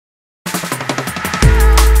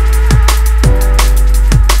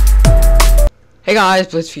Hey guys,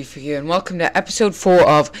 Blitz FIFA here, and welcome to episode 4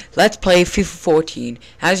 of Let's Play FIFA 14.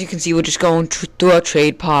 As you can see, we're just going through our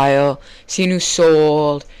trade pile, seeing who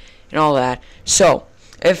sold, and all that. So,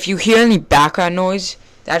 if you hear any background noise,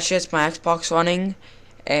 that's just my Xbox running.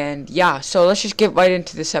 And yeah, so let's just get right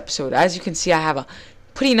into this episode. As you can see, I have a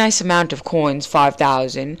pretty nice amount of coins,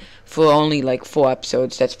 5,000, for only like 4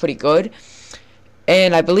 episodes. That's pretty good.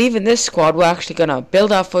 And I believe in this squad, we're actually going to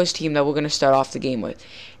build our first team that we're going to start off the game with.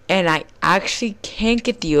 And I actually can't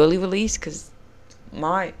get the early release because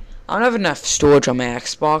I don't have enough storage on my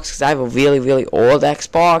Xbox because I have a really old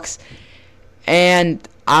Xbox. And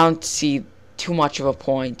I don't see too much of a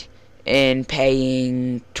point in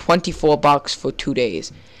paying $24 for 2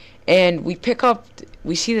 days. And we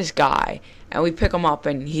see this guy, and we pick him up,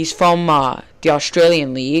 and he's from the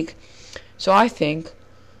Australian League. So I think,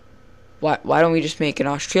 why don't we just make an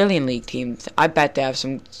Australian League team? I bet they have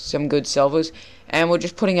some good silvers. And we're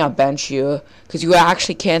just putting our bench here, because you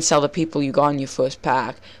actually can't sell the people you got in your first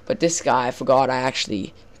pack. But this guy, I forgot, I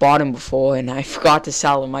actually bought him before, and I forgot to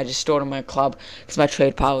sell him. I just stored him in my club, because my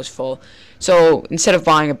trade pile was full. So, instead of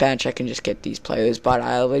buying a bench, I can just get these players. But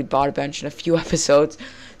I already bought a bench in a few episodes.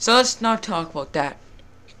 So, let's not talk about that.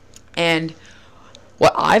 And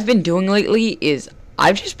what I've been doing lately is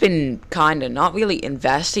I've just been kind of not really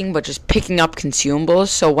investing, but just picking up consumables.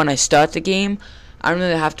 So, when I start the game, I don't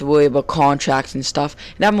really have to worry about contracts and stuff.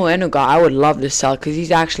 And that Moreno guy, I would love to sell because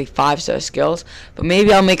he's actually 5-star skills. But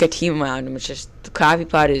maybe I'll make a team around him. It's just the crappy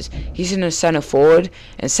part is he's in a center forward.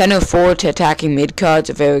 And center forward to attacking mid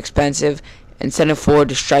cards are very expensive. And center forward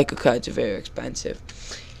to striker cards are very expensive.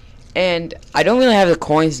 And I don't really have the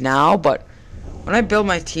coins now, but when I build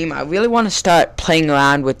my team, I really want to start playing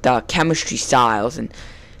around with the chemistry styles and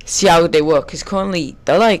see how they work. Because currently,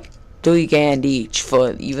 they're like $3,000 each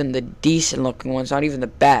for even the decent looking ones, not even the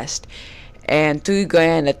best. And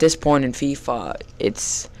 $3,000 at this point in FIFA,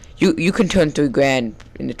 it's you can turn $3,000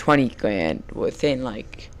 into $20,000 within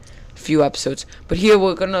like a few episodes. But here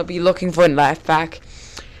we're gonna be looking for a left back,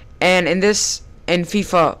 and in this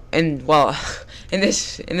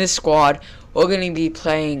squad, we're gonna be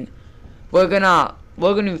playing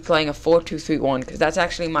a 4-2-3-1 because that's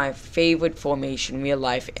actually my favorite formation in real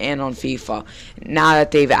life and on FIFA. Now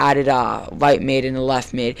that they've added a right mid and a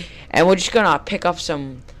left mid, and we're just gonna pick up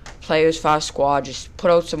some players for our squad. Just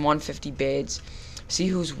put out some 150 bids, see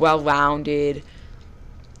who's well-rounded.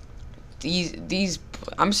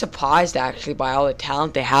 I'm surprised actually by all the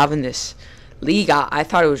talent they have in this league. I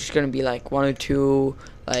thought it was just gonna be like 1 or 2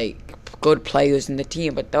 like good players in the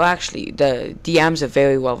team, but they're actually the DMs are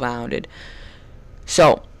very well-rounded.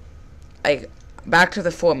 So, back to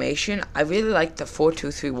the formation. I really like the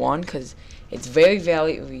 4-2-3-1 because it's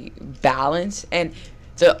very balanced. And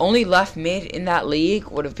the only left mid in that league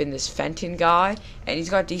would have been this Fenton guy, and he's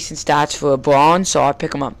got decent stats for a bronze, so I'll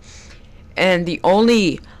pick him up. And the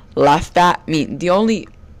only left back,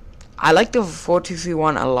 I like the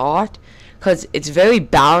 4-2-3-1 a lot because it's very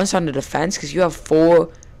balanced on the defense because you have 4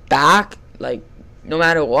 back, like no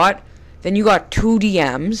matter what. Then you got 2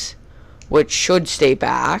 DMs, which should stay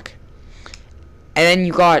back. And then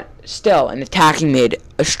you got still an attacking mid,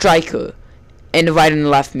 a striker, and a right and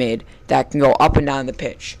left mid that can go up and down the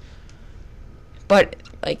pitch. But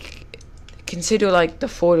like consider like the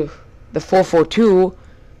 4-4-2,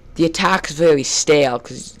 the attack is very stale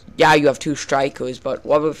because yeah, you have 2 strikers, but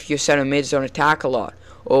what if your center mids don't attack a lot?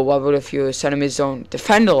 Or what if your center mids don't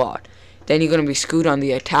defend a lot? Then you're gonna be screwed on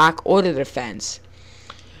the attack or the defense.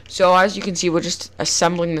 So as you can see, we're just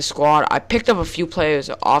assembling the squad. I picked up a few players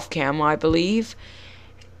off camera, I believe.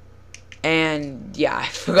 And yeah, I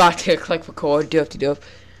forgot to click record, doop.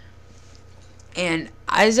 And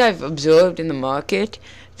as I've observed in the market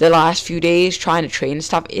the last few days trying to trade and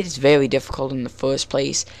stuff, it is very difficult in the first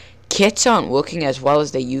place. Kits aren't working as well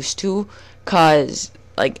as they used to, cause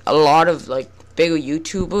like a lot of like bigger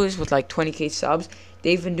YouTubers with like 20k subs,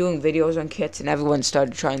 they've been doing videos on kits and everyone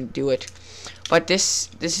started trying to do it. But this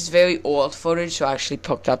is very old footage, so I actually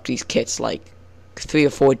picked up these kits like 3 or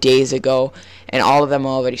 4 days ago, and all of them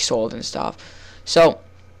are already sold and stuff. So,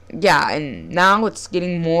 yeah, and now it's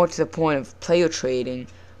getting more to the point of player trading,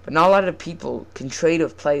 but not a lot of people can trade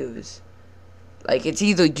with players. Like, it's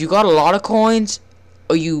either you got a lot of coins,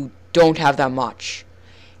 or you don't have that much.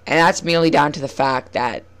 And that's merely down to the fact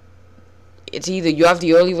that it's either you have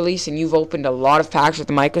the early release and you've opened a lot of packs with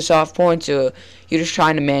the Microsoft points, or you're just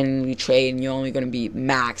trying to manually trade and you're only going to be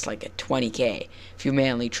max like at 20k if you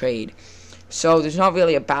manually trade. So there's not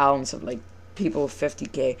really a balance of like people with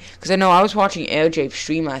 50k. Because I know I was watching AirJape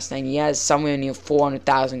stream last night, and he has somewhere near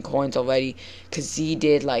 400,000 coins already because he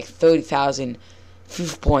did like 30,000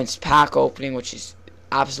 FIFA points pack opening, which is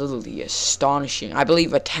absolutely astonishing. I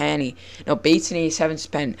believe Bates and 87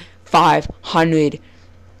 spent $500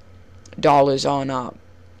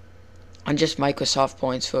 on just Microsoft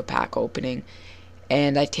points for a pack opening,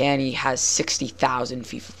 and Itani has 60,000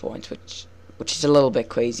 FIFA points, which is a little bit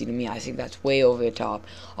crazy to me. I think that's way over the top.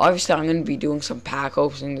 Obviously, I'm going to be doing some pack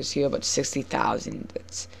opening this year, but 60,000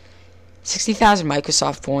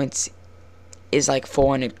 Microsoft points is like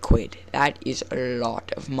 400 quid. That is a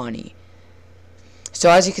lot of money. So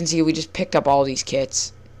as you can see, we just picked up all these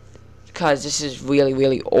kits because this is really,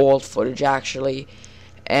 really old footage actually,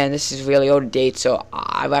 and this is really out of date, so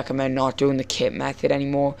I recommend not doing the kit method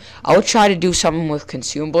anymore. I would try to do something with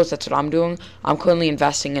consumables. That's what I'm doing. I'm currently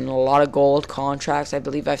investing in a lot of gold contracts. I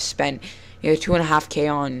believe I've spent 2.5K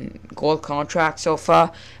on gold contracts so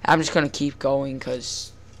far. I'm just going to keep going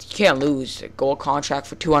because you can't lose a gold contract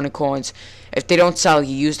for 200 coins. If they don't sell,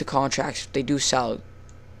 you use the contracts. If they do sell,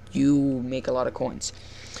 you make a lot of coins.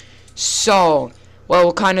 So, well,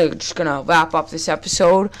 we're kind of just going to wrap up this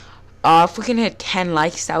episode. If we can hit 10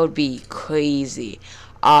 likes, that would be crazy.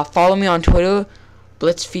 Follow me on Twitter,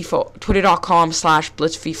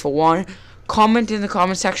 twitter.com/blitzfifa1. Comment in the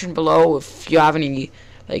comment section below if you have any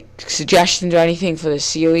suggestions or anything for the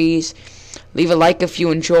series. Leave a like if you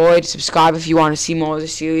enjoyed. Subscribe if you want to see more of the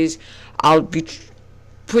series. I'll be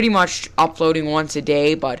pretty much uploading once a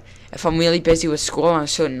day, but if I'm really busy with school on a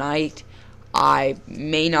certain night, I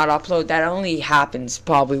may not upload. That only happens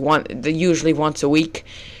probably usually once a week.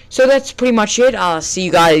 So that's pretty much it. I'll see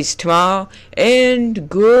you guys tomorrow, and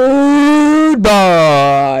goodbye.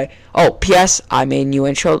 Oh, P.S. I made a new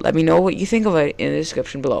intro. Let me know what you think of it in the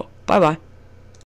description below. Bye-bye.